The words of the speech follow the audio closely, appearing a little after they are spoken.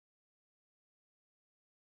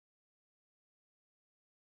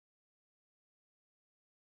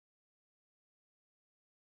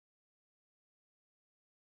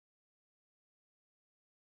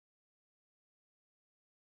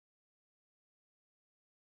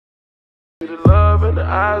the love in the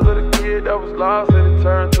eyes of the kid that was lost and it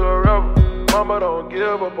turned to a rebel. Mama don't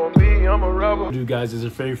give up on me, I'm a rebel. Dude, guys, it's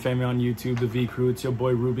your favorite family on YouTube, the V Crew. It's your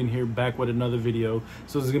boy Ruben here, back with another video.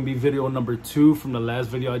 So this is gonna be video number 2 from the last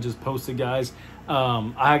video I just posted, guys.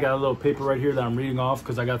 I got a little paper right here that I'm reading off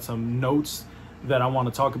because I got some notes that I want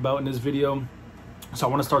to talk about in this video. So I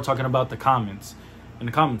want to start talking about the comments in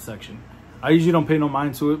the comment section. I usually don't pay no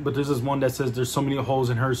mind to it, but this is one that says there's so many holes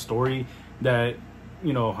in her story that,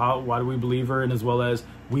 you know, why do we believe her, and as well as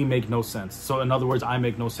we make no sense. So in other words, I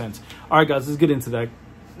make no sense. All right, guys, let's get into that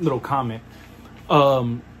little comment.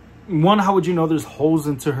 One, how would you know there's holes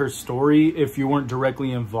into her story if you weren't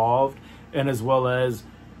directly involved, and as well as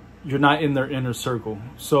you're not in their inner circle?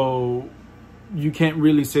 So you can't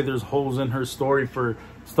really say there's holes in her story for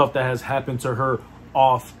stuff that has happened to her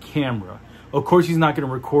off camera. Of course, he's not going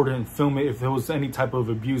to record it and film it if there was any type of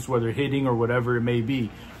abuse, whether hitting or whatever it may be.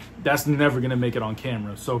 That's never going to make it on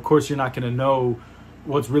camera. So, of course, you're not going to know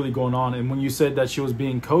what's really going on. And when you said that she was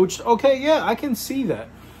being coached, okay, yeah, I can see that.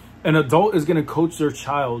 An adult is going to coach their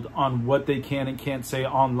child on what they can and can't say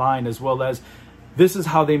online, as well as this is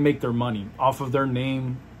how they make their money, off of their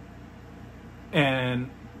name and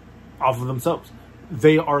off of themselves.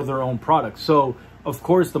 They are their own product. So, of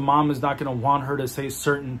course, the mom is not going to want her to say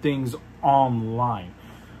certain things online,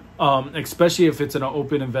 especially if it's an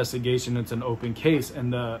open investigation, it's an open case.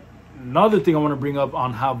 And another thing I want to bring up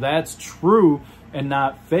on how that's true and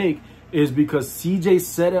not fake is because CJ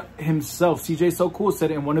said it himself. CJ So Cool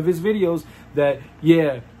said it in one of his videos that,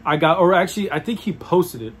 yeah, or actually, I think he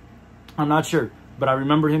posted it. I'm not sure, but I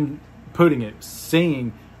remember him putting it,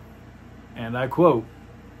 saying, and I quote,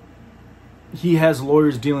 he has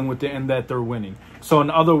lawyers dealing with it and that they're winning. So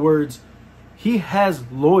in other words, he has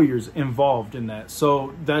lawyers involved in that.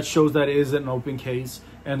 So that shows that it is an open case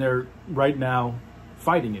and they're right now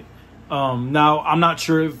fighting it. Now, I'm not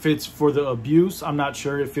sure if it's for the abuse. I'm not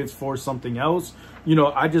sure if it's for something else. You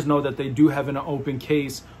know, I just know that they do have an open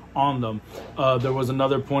case on them. There was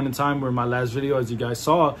another point in time where in my last video, as you guys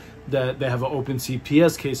saw, that they have an open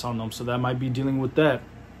CPS case on them. So that might be dealing with that.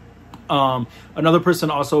 Another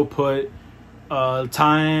person also put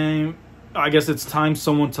time, I guess it's time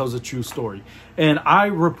someone tells a true story. And I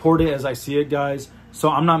report it as I see it, guys. So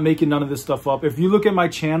I'm not making none of this stuff up. If you look at my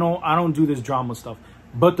channel, I don't do this drama stuff.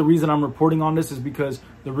 But the reason I'm reporting on this is because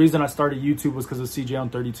the reason I started YouTube was because of CJ on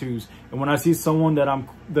 32s. And when I see someone that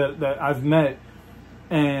I've met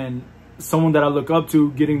and someone that I look up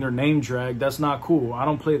to getting their name dragged, that's not cool. I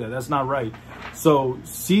don't play that. That's not right. So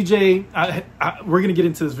CJ, we're going to get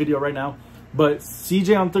into this video right now. But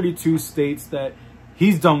CJ on 32 states that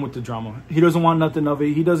he's done with the drama. He doesn't want nothing of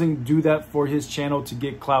it. He doesn't do that for his channel to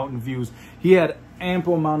get clout and views. He had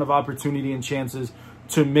ample amount of opportunity and chances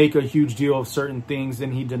to make a huge deal of certain things,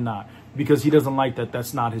 and he did not, because he doesn't like that.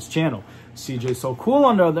 That's not his channel. CJ So Cool,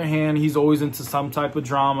 on the other hand, he's always into some type of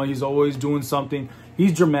drama. He's always doing something.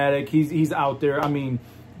 He's dramatic. He's out there. I mean,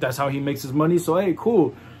 that's how he makes his money. So, hey,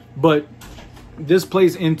 cool. But this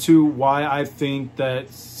plays into why I think that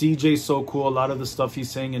CJ So Cool, a lot of the stuff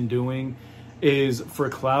he's saying and doing is for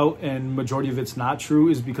clout, and majority of it's not true,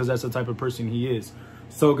 is because that's the type of person he is.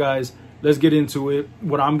 So, guys, let's get into it.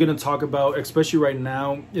 What I'm going to talk about, especially right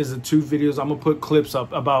now, is the 2 videos. I'm going to put clips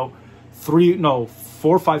up, about 4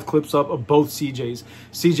 or 5 clips up of both CJs.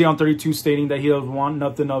 CJ on 32 stating that he doesn't want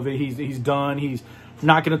nothing of it. He's done. He's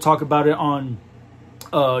not going to talk about it on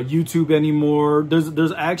YouTube anymore.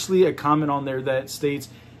 There's actually a comment on there that states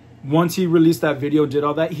once he released that video, did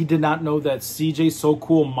all that, he did not know that CJ So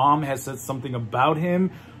Cool mom has said something about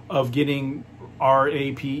him of getting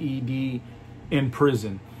RAPED in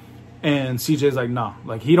prison. And CJ's like, nah,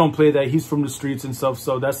 like, he don't play that. He's from the streets and stuff.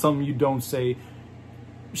 So that's something you don't say.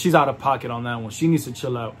 She's out of pocket on that one. She needs to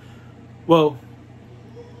chill out. Well,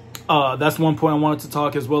 that's one point I wanted to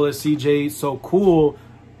talk, as well as CJ So Cool.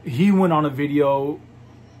 He went on a video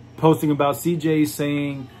posting about CJ,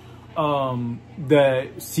 saying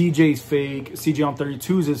that CJ's fake. CJ on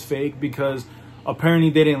 32s is fake because apparently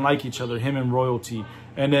they didn't like each other, him and Royalty.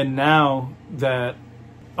 And then now that,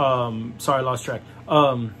 sorry, I lost track.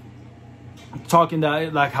 Talking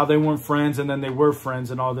that like how they weren't friends and then they were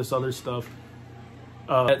friends and all this other stuff.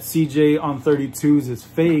 That CJ on 32s is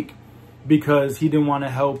fake because he didn't want to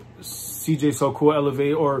help CJ So Cool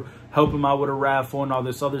elevate or help him out with a raffle and all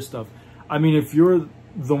this other stuff. I mean, if you're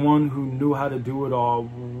the one who knew how to do it all,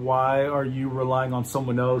 why are you relying on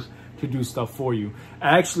someone else to do stuff for you?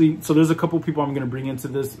 Actually, so there's a couple people I'm going to bring into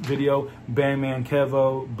this video. Bandman,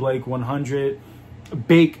 Kevo, bake100.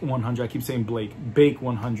 bake100, I keep saying Blake,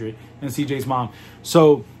 bake100, and CJ's mom.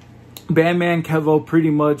 So Bandman, Kevo pretty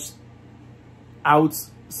much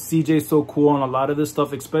outs CJ So Cool on a lot of this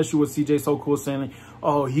stuff, especially with CJ So Cool saying, like,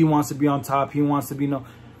 oh, he wants to be on top, he wants to be no.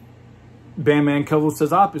 Bandman Kevo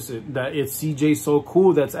says opposite, that it's CJ So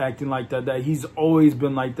Cool that's acting like that, that he's always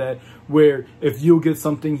been like that, where if you get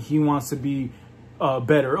something, he wants to be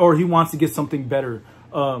better, or he wants to get something better.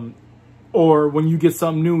 Or when you get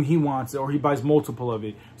something new, he wants it, or he buys multiple of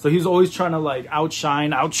it. So he's always trying to like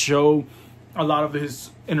outshine, outshow a lot of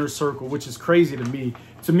his inner circle, which is crazy to me.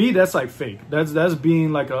 To me, that's like fake. That's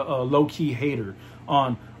being like a low-key hater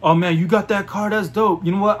on, oh man, you got that car, that's dope.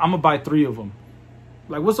 You know what? I'm gonna buy 3 of them.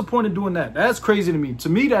 Like, what's the point of doing that? That's crazy to me. To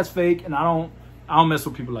me, that's fake, and I don't mess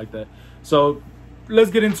with people like that. So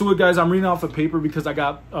let's get into it, guys. I'm reading off a paper because I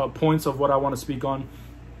got points of what I want to speak on.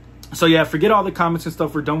 So yeah, forget all the comments and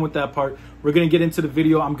stuff. We're done with that part. We're going to get into the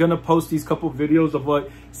video. I'm going to post these couple videos of what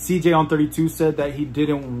CJ on 32 said, that he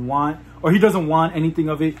didn't want, or he doesn't want anything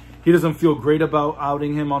of it. He doesn't feel great about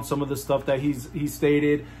outing him on some of the stuff that he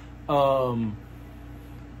stated.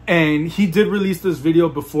 And he did release this video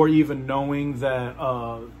before even knowing that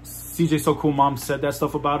CJ So Cool Mom said that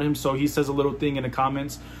stuff about him. So he says a little thing in the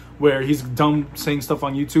comments where he's done saying stuff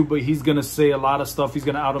on YouTube, but he's going to say a lot of stuff. He's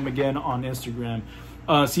going to out him again on Instagram.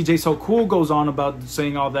 CJ So Cool goes on about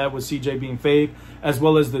saying all that with CJ being fake, as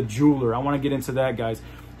well as the jeweler. I want to get into that, guys.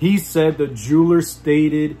 He said the jeweler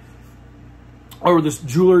stated, or this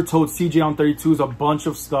jeweler told CJ on 32's a bunch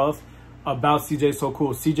of stuff about CJ So Cool.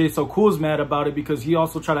 CJ So Cool is mad about it because he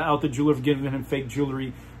also tried to out the jeweler for giving him fake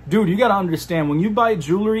jewelry. Dude, you got to understand, when you buy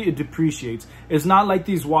jewelry, it depreciates. It's not like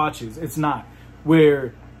these watches. It's not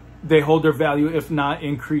where they hold their value, if not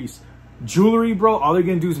increase. Jewelry, bro, all they're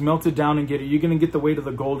gonna do is melt it down and get it. You're gonna get the weight of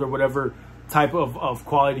the gold or whatever type of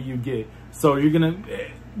quality you get. So you're gonna,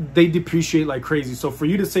 they depreciate like crazy. So for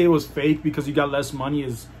you to say it was fake because you got less money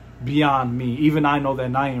is beyond me. Even I know that,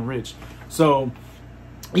 and I ain't rich. So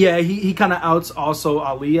yeah, he kind of outs also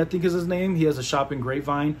Ali, I think is his name. He has a shop in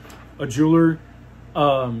Grapevine, a jeweler.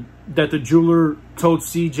 That the jeweler told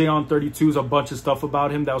CJ on 32's a bunch of stuff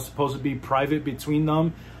about him that was supposed to be private between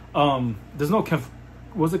them. There's no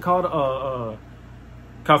what's it called?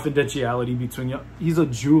 Confidentiality between you. He's a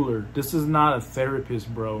jeweler. This is not a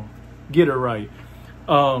therapist, bro. Get it right.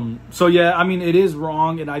 So yeah, I mean, it is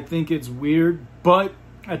wrong, and I think it's weird, but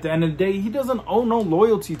at the end of the day, he doesn't owe no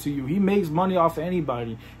loyalty to you. He makes money off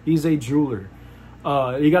anybody. He's a jeweler.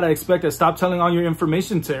 You gotta expect that. Stop telling all your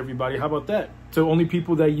information to everybody. How about that? To only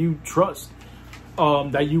people that you trust,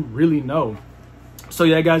 that you really know. So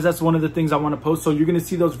yeah, guys, that's one of the things I want to post. So you're gonna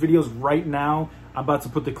see those videos right now. I'm about to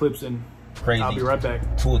put the clips in. Crazy. I'll be right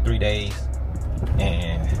back. 2 or 3 days,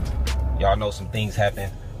 and y'all know some things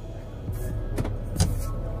happen,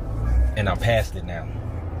 and I'm past it now.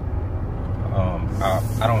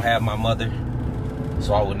 I don't have my mother,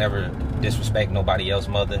 so I would never disrespect nobody else's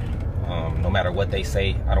mother, no matter what they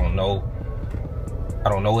say. I don't know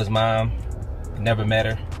his mom, never met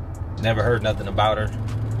her, never heard nothing about her,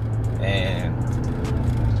 and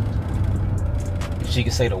she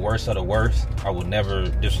could say the worst of the worst. I would never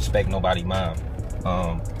disrespect nobody's mom.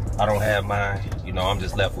 I don't have mine, you know, I'm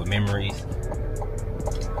just left with memories.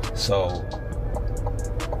 So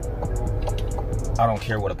I don't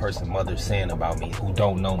care what a person's mother's saying about me, who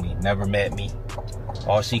don't know me, never met me.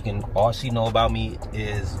 All she know about me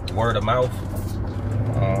is word of mouth.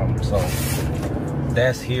 So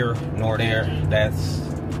that's here nor there. That's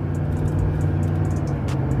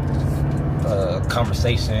a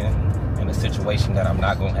conversation in a situation that I'm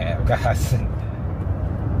not gonna have, guys.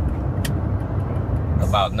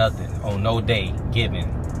 About nothing on no day given.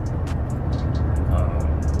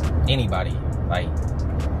 Anybody, like,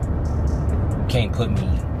 can't put me,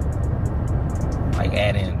 like,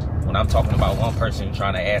 add in when I'm talking about one person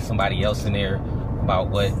trying to add somebody else in there about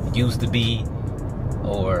what used to be,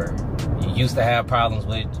 or you used to have problems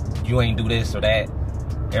with, you ain't do this or that.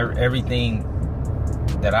 Everything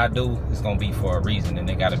that I do is gonna be for a reason, and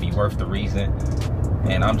it gotta be worth the reason.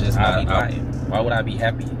 And I'm just not lying. Why would I be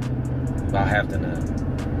happy about having to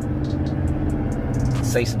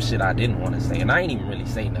say some shit I didn't want to say? And I ain't even really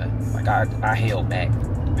say nothing. Like, I held back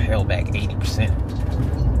 80%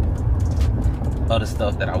 of the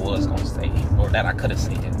stuff that I was gonna say, or that I could have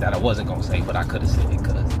said, that I wasn't gonna say, but I could have said it,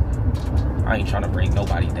 because I ain't trying to bring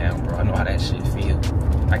nobody down, bro. I know how that shit feel.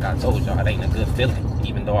 Like I told y'all, it ain't a good feeling.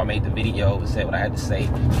 Even though I made the video and said what I had to say,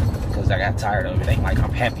 because I got tired of it. It ain't like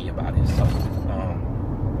I'm happy about it. So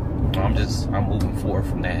I'm moving forward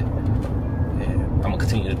from that. And I'm gonna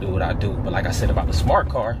continue to do what I do. But like I said about the smart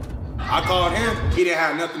car, I called him, he didn't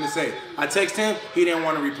have nothing to say. I texted him, he didn't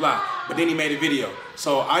want to reply. But then he made a video.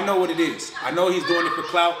 So I know what it is. I know he's doing it for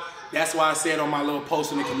clout. That's why I said on my little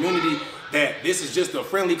post in the community that this is just a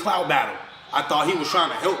friendly clout battle. I thought he was trying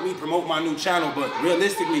to help me promote my new channel, but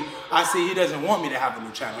realistically, I see he doesn't want me to have a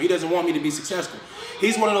new channel. He doesn't want me to be successful.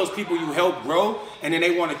 He's one of those people you help grow, and then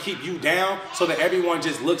they want to keep you down so that everyone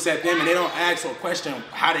just looks at them and they don't ask or question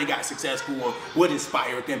how they got successful or what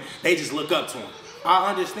inspired them. They just look up to them. I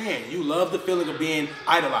understand. You love the feeling of being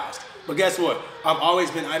idolized. But guess what? I've always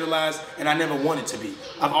been idolized, and I never wanted to be.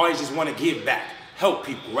 I've always just want to give back, help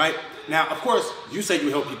people, right? Now, of course, you say you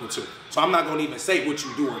help people too. So I'm not going to even say what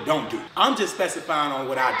you do or don't do. I'm just specifying on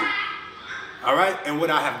what I do, all right? And what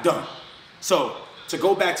I have done. So to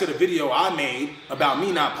go back to the video I made about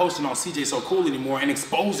me not posting on CJ So Cool anymore and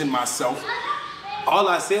exposing myself, all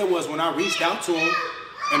I said was when I reached out to him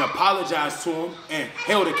and apologized to him and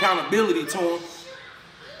held accountability to him,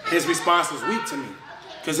 his response was weak to me.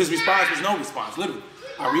 Because his response was no response, literally.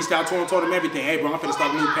 I reached out to him, told him everything. Hey, bro, I'm finna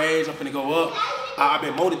start a new page. I'm finna go up. I've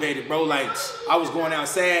been motivated, bro. Like, I was going out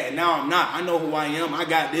sad, and now I'm not. I know who I am. I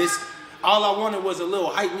got this. All I wanted was a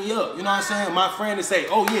little hype me up. You know what I'm saying? My friend to say,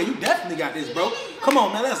 oh, yeah, you definitely got this, bro. Come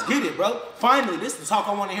on, man, let's get it, bro. Finally, this is the talk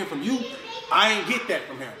I want to hear from you. I ain't get that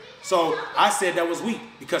from him. So I said that was weak,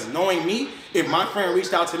 because knowing me, if my friend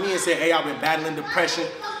reached out to me and said, hey, I've been battling depression.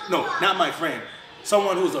 No, not my friend.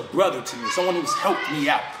 Someone who's a brother to me, someone who's helped me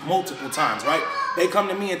out multiple times, right? They come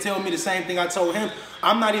to me and tell me the same thing I told him.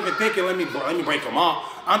 I'm not even thinking, let me break him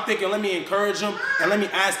off. I'm thinking, let me encourage him and let me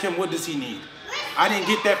ask him, what does he need? I didn't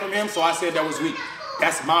get that from him, so I said that was weak.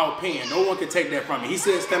 That's my opinion. No one can take that from me. He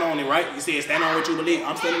said stand on it, right? He said stand on what you believe.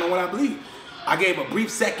 I'm standing on what I believe. I gave a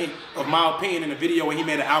brief second of my opinion in a video, and he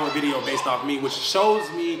made an hour video based off me, which shows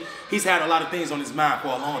me he's had a lot of things on his mind for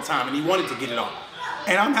a long time, and he wanted to get it off.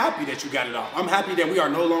 And I'm happy that you got it off. I'm happy that we are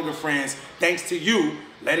no longer friends, thanks to you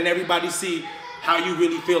letting everybody see how you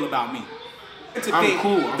really feel about me. I'm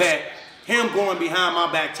cool that him going behind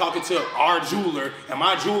my back, talking to our jeweler, and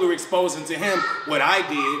my jeweler exposing to him what I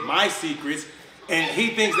did, my secrets, and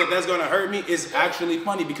he thinks that that's gonna hurt me, is actually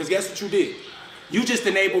funny, because guess what you did? You just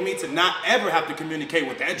enabled me to not ever have to communicate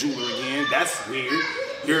with that jeweler again. That's weird.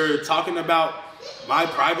 You're talking about my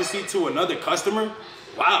privacy to another customer?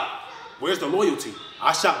 Wow. Where's the loyalty?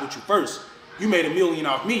 I shot with you first. You made $1 million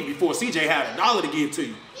off me before CJ had $1 to give to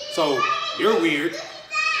you. So you're weird,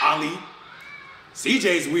 Ali.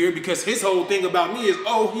 CJ's weird because his whole thing about me is,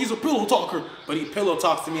 oh, he's a pillow talker. But he pillow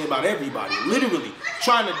talks to me about everybody, literally.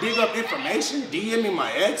 Trying to dig up information, DMing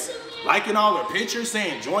my ex, liking all her pictures,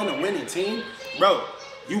 saying join the winning team. Bro,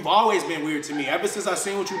 you've always been weird to me. Ever since I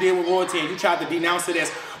seen what you did with Royalty and you tried to denounce it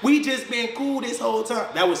as, we just been cool this whole time.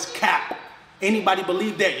 That was cap. Anybody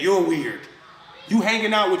believe that, you're weird. You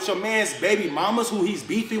hanging out with your man's baby mamas who he's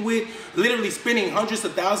beefing with, literally spending hundreds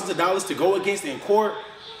of thousands of dollars to go against in court,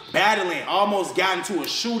 battling, almost got into a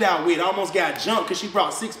shootout with, almost got jumped because she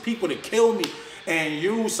brought 6 people to kill me. And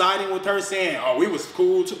you siding with her saying, oh, we was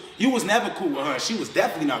cool too. You was never cool with her. She was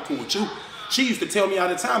definitely not cool with you. She used to tell me all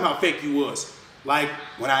the time how fake you was. Like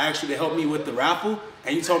when I asked you to help me with the raffle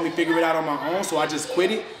and you told me figure it out on my own, so I just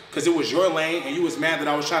quit it because it was your lane and you was mad that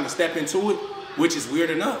I was trying to step into it, which is weird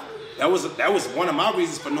enough. That was one of my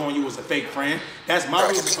reasons for knowing you was a fake friend. That's my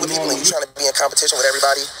reason for knowing when you trying to be in competition with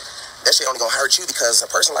everybody, that shit only gonna hurt you because a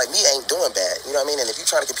person like me ain't doing bad. You know what I mean? And if you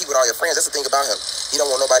trying to compete with all your friends, that's the thing about him. He don't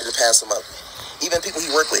want nobody to pass him up. Even people he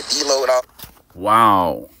work with, D-Lo and all.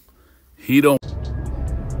 Wow. He don't.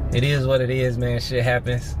 It is what it is, man. Shit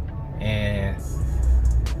happens. And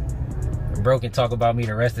bro can talk about me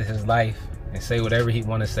the rest of his life and say whatever he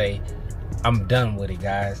want to say. I'm done with it,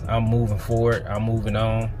 guys. I'm moving forward. I'm moving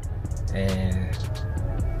on. And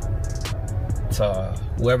to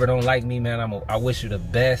whoever don't like me, man, I wish you the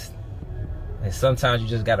best. And sometimes you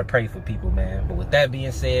just gotta pray for people, man. But with that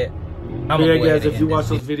being said, yeah, guys, if you watch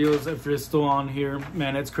those videos, if you're still on here,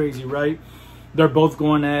 man, it's crazy, right? They're both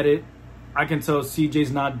going at it. I can tell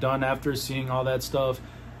CJ's not done after seeing all that stuff.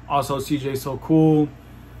 Also, CJ's so cool.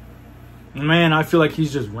 Man, I feel like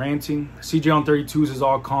he's just ranting. CJ on 32s is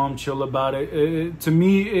all calm, chill about it. To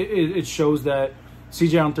me, it shows that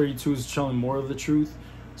CJ on 32 is showing more of the truth.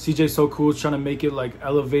 CJ's so cool, is trying to make it like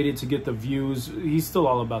elevated to get the views. He's still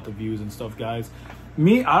all about the views and stuff, guys.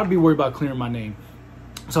 Me, I'd be worried about clearing my name.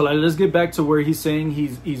 So like, let's get back to where he's saying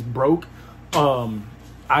he's broke.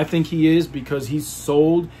 I think he is because he's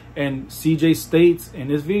sold, and CJ states in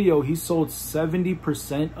this video he sold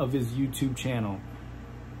 70% of his YouTube channel.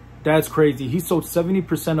 That's crazy. He sold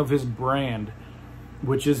 70% of his brand,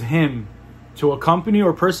 which is him, to a company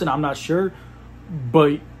or person, I'm not sure.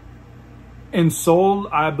 But in sold,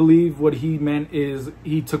 I believe what he meant is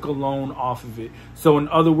he took a loan off of it. So in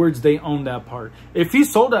other words, they own that part. If he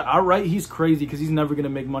sold it outright, he's crazy because he's never going to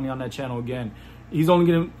make money on that channel again. He's only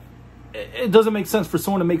going to... It doesn't make sense for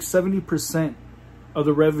someone to make 70% of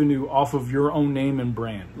the revenue off of your own name and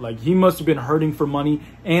brand. Like, he must have been hurting for money,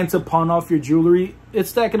 and to pawn off your jewelry, it's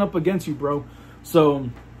stacking up against you, bro. So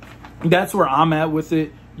that's where I'm at with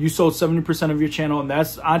it. You sold 70% of your channel, and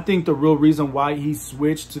that's, I think, the real reason why he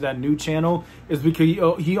switched to that new channel is because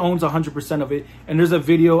he owns 100% of it. And there's a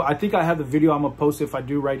video, I think I have the video, I'm gonna post it if I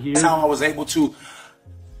do right here. That's how I was able to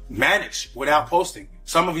manage without posting.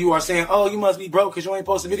 Some of you are saying, oh, you must be broke because you ain't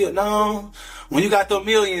posting video. No, when you got the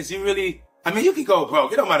millions, you really, I mean, you can go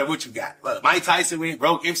broke. It don't matter what you got. Look, Mike Tyson went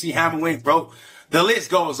broke, MC Hammer went broke. The list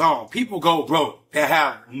goes on. People go broke that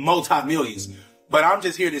have multi-millions. But I'm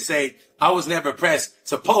just here to say I was never pressed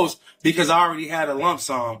to post because I already had a lump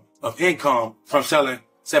sum of income from selling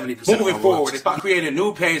 70%. Moving forward, if I create a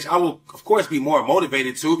new page, I will, of course, be more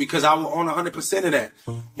motivated to because I will own 100% of that.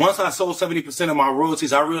 Once I sold 70% of my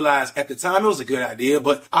royalties, I realized at the time it was a good idea.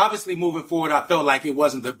 But obviously, moving forward, I felt like it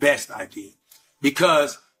wasn't the best idea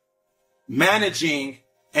because managing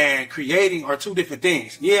and creating are two different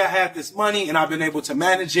things. Yeah, I have this money and I've been able to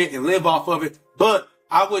manage it and live off of it, but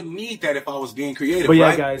I wouldn't need that if I was being creative. But yeah,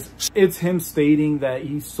 right? Guys, it's him stating that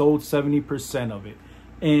he sold 70% of it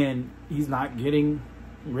and he's not getting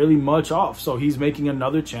really much off. So he's making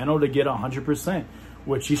another channel to get 100%,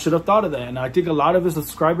 which he should have thought of that. And I think a lot of his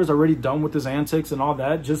subscribers are already done with his antics and all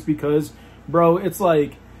that just because, bro, it's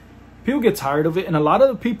like people get tired of it. And a lot of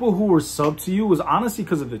the people who were subbed to you was honestly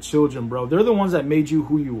because of the children, bro. They're the ones that made you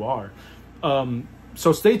who you are.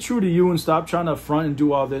 So stay true to you and stop trying to front and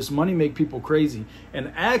do all this. Money make people crazy.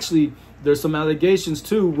 And actually, there's some allegations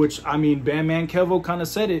too, which, I mean, Bandman Kevo kind of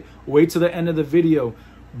said it. Wait to the end of the video.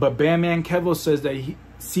 But Bandman Kevo says that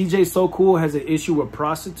CJ So Cool has an issue with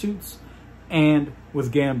prostitutes and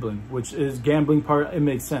with gambling, which is gambling part. It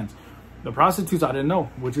makes sense. The prostitutes, I didn't know,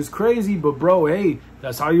 which is crazy. But, bro, hey,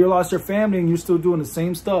 that's how you lost your family and you're still doing the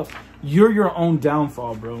same stuff. You're your own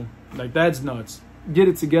downfall, bro. Like, that's nuts. Get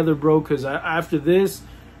it together, bro, because after this,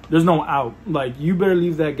 there's no out. Like, you better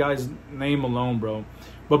leave that guy's name alone, bro.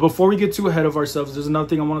 But before we get too ahead of ourselves, there's another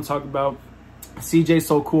thing I want to talk about. CJ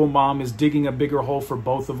So Cool mom is digging a bigger hole for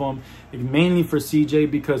both of them, mainly for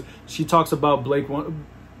CJ because she talks about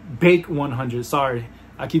bake100. Sorry,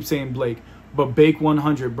 I keep saying Blake, but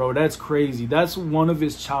bake100, bro. That's crazy. That's one of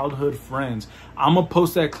his childhood friends. I'm gonna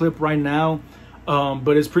post that clip right now,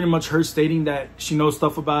 but it's pretty much her stating that she knows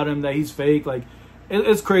stuff about him, that he's fake. Like,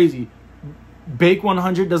 it's crazy.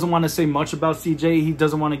 bake100 doesn't want to say much about CJ. He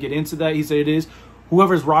doesn't want to get into that. He said it is.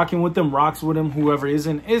 Whoever's rocking with him rocks with him. Whoever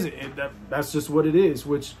isn't. That's just what it is.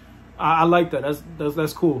 Which I like that.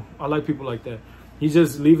 That's cool. I like people like that. He's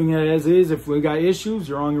just leaving it as is. If we got issues,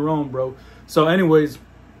 you're on your own, bro. So, anyways,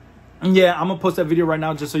 yeah, I'm gonna post that video right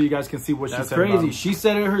now just so you guys can see what she said. Crazy. She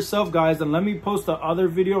said it herself, guys. And let me post the other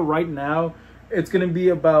video right now. It's gonna be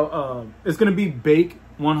about it's gonna be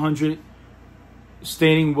bake100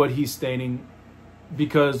 stating what he's stating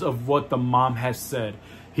because of what the mom has said.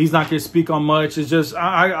 He's not going to speak on much. It's just,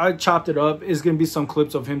 I chopped it up. It's going to be some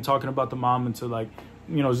clips of him talking about the mom and to, like,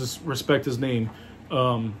 you know, just respect his name.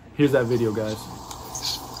 Here's that video, guys.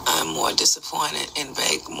 I'm more disappointed in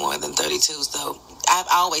Bake more than 32s, though. I've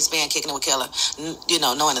always been kicking it with Killer, you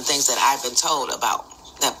know, knowing the things that I've been told about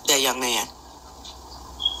that young man.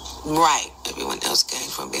 Right. Everyone else came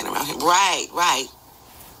from being around him. Right.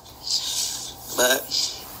 But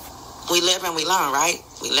we live and we learn, right?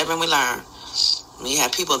 We live and we learn. When you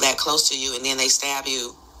have people that close to you and then they stab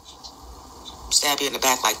you in the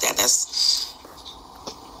back like that, that's,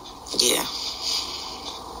 yeah.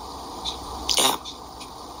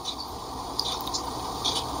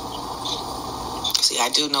 See, I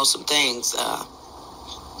do know some things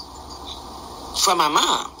from my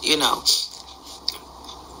mom, you know,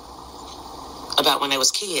 about when they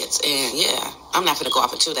was kids. And, yeah, I'm not going to go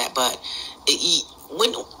off into that, but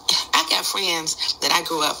when I got friends that I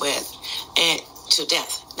grew up with and to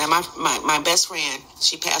death. Now, my best friend,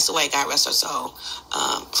 she passed away, God rest her soul,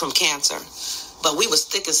 from cancer. But we was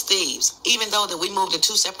thick as thieves. Even though that we moved to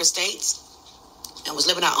 2 separate states and was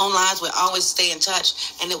living our own lives, we'd always stay in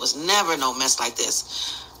touch. And it was never no mess like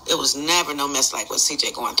this. It was never no mess like what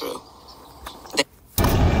CJ going through.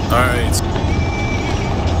 All right.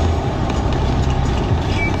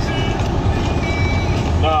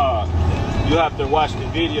 You have to watch the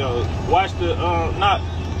video. Watch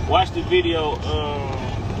the video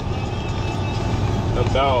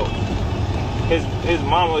about his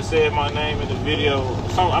mama said my name in the video.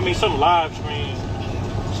 Some live stream.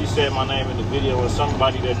 She said my name in the video, and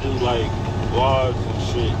somebody that do like vlogs and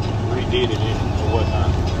shit redid it and whatnot,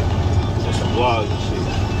 and some vlogs and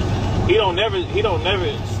shit. He don't never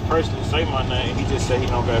personally say my name. He just say he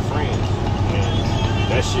don't got friends,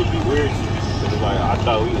 and that shit be weird to me. But if like, I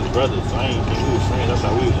thought we was brothers. I ain't think we was friends. I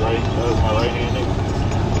thought we was right. That was my right hand nigga.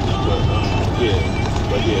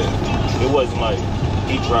 But yeah, it wasn't like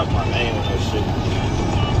he dropped my name on that shit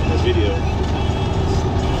in the video.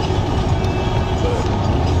 But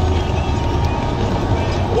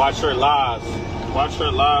watch her lives. Watch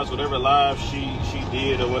her lives. Whatever live she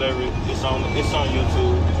did or whatever, it's on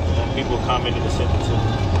YouTube. And people commented and sent it to me.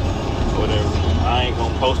 Whatever. I ain't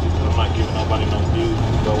gonna post it because I'm not giving nobody no views.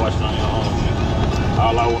 Go watch it on your own.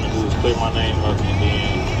 All I want to do is clear my name up, and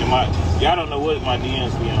then y'all don't know what my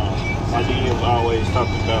DMs be on. My DMs always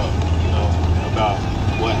talking about, you know, about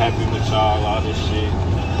what happened with y'all, all this shit.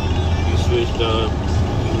 You switched up.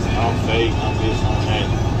 I'm fake. I'm this, I'm that.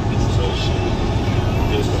 So shit. I'm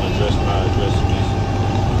just gonna address what I address this.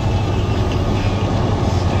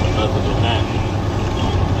 Other than that.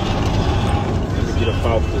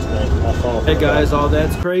 Hey guys, all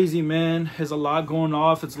that's crazy, man. There's a lot going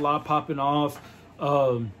off. It's a lot popping off.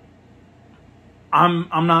 I'm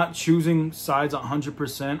not choosing sides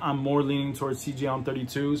 100%. I'm more leaning towards CJ on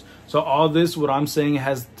 32s. So all this, what I'm saying,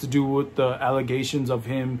 has to do with the allegations of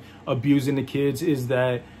him abusing the kids. Is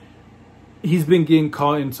that he's been getting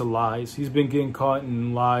caught into lies. He's been getting caught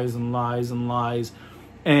in lies and lies and lies.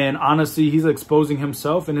 And honestly, he's exposing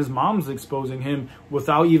himself, and his mom's exposing him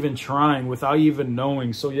without even trying, without even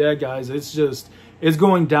knowing. So yeah, guys, it's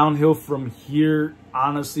going downhill from here,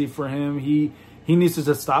 honestly, for him. He needs to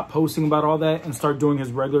just stop posting about all that and start doing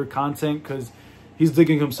his regular content, because he's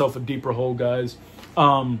digging himself a deeper hole, guys.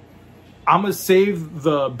 I'm going to save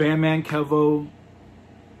the Bandman Kevo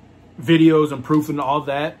videos and proof and all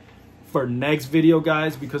that for next video,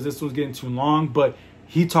 guys, because this one's getting too long. But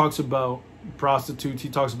he talks about prostitutes, he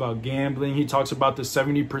talks about gambling, he talks about the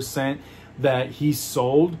 70% that he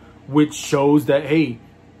sold, which shows that, hey,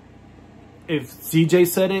 if CJ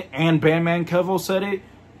said it and Bandman Kevo said it,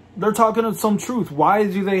 they're talking some truth. Why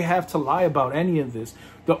do they have to lie about any of this?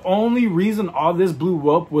 The only reason all this blew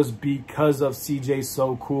up was because of CJ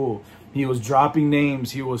So Cool. He was dropping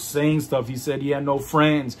names, he was saying stuff, he said he had no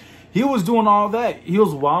friends, he was doing all that, he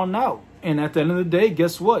was wilding out. And at the end of the day,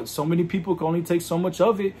 guess what? So many people can only take so much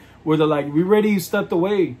of it, where they're like, we already stepped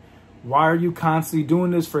away. Why are you constantly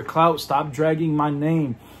doing this for clout? Stop dragging my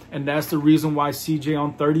name. And that's the reason why CJ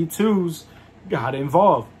on 32s got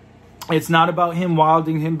involved. It's not about him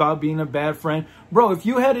wilding, him about being a bad friend. Bro, if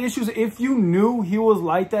you had issues, if you knew he was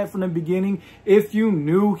like that from the beginning, if you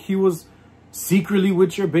knew he was secretly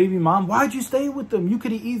with your baby mom, why'd you stay with them? You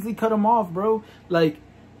could have easily cut him off, bro. Like,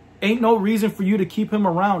 ain't no reason for you to keep him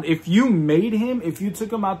around. If you made him, if you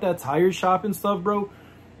took him out that tire shop and stuff, bro,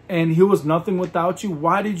 and he was nothing without you,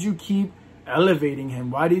 why did you keep elevating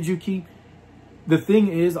him? Why did you keep... The thing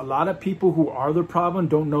is, a lot of people who are the problem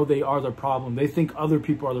don't know they are the problem. They think other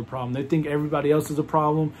people are the problem. They think everybody else is a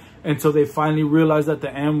problem until they finally realize at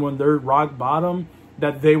the end, when they're rock bottom,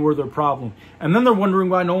 that they were the problem. And then they're wondering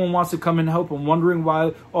why no one wants to come and help them, wondering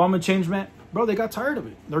why, oh, I'm a changed man. Bro, they got tired of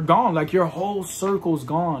it. They're gone. Like, your whole circle's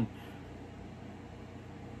gone.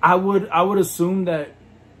 I would assume that,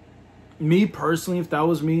 me personally, if that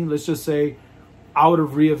was me, let's just say, I would have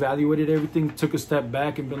reevaluated everything, took a step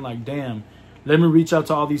back and been like, damn, let me reach out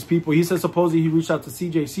to all these people. He said supposedly he reached out to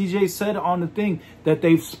CJ. CJ said on the thing that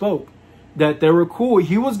they spoke, that they were cool.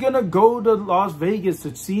 He was going to go to Las Vegas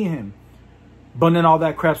to see him. But then all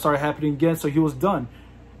that crap started happening again, so he was done.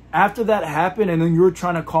 After that happened, and then you were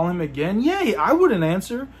trying to call him again, yeah, I wouldn't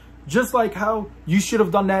answer. Just like how you should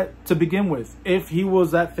have done that to begin with. If he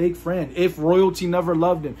was that fake friend. If royalty never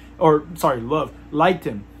loved him. Or, sorry, liked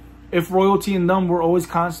him. If royalty and them were always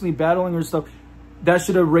constantly battling or stuff, that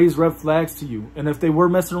should have raised red flags to you. And if they were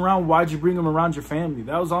messing around, why'd you bring them around your family?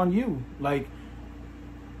 That was on you. Like,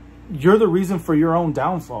 you're the reason for your own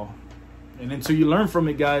downfall. And until you learn from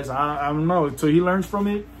it, guys, I don't know. Until he learns from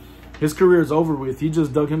it, his career is over with. He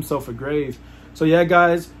just dug himself a grave. So, yeah,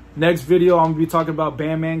 guys, next video, I'm going to be talking about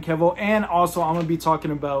Bandman Kevo. And also, I'm going to be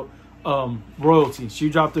talking about royalty.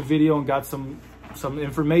 She dropped a video and got some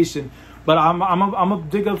information. But I'm going to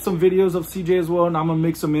dig up some videos of CJ as well, and I'm going to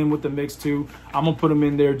mix them in with the mix too. I'm going to put them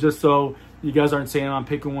in there just so you guys aren't saying I'm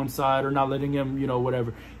picking one side or not letting him, you know,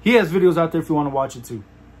 whatever. He has videos out there if you want to watch it too.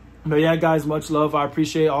 But yeah, guys, much love. I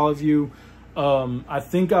appreciate all of you. I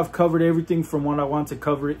think I've covered everything from what I want to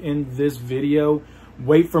cover in this video.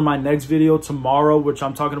 Wait for my next video tomorrow, which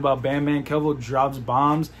I'm talking about Bandman Kevo drops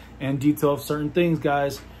bombs and detail of certain things,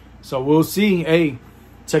 guys. So we'll see. Hey,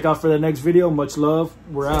 check out for the next video. Much love.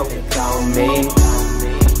 We're out.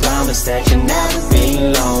 Promise that you'll never be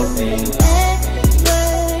lonely.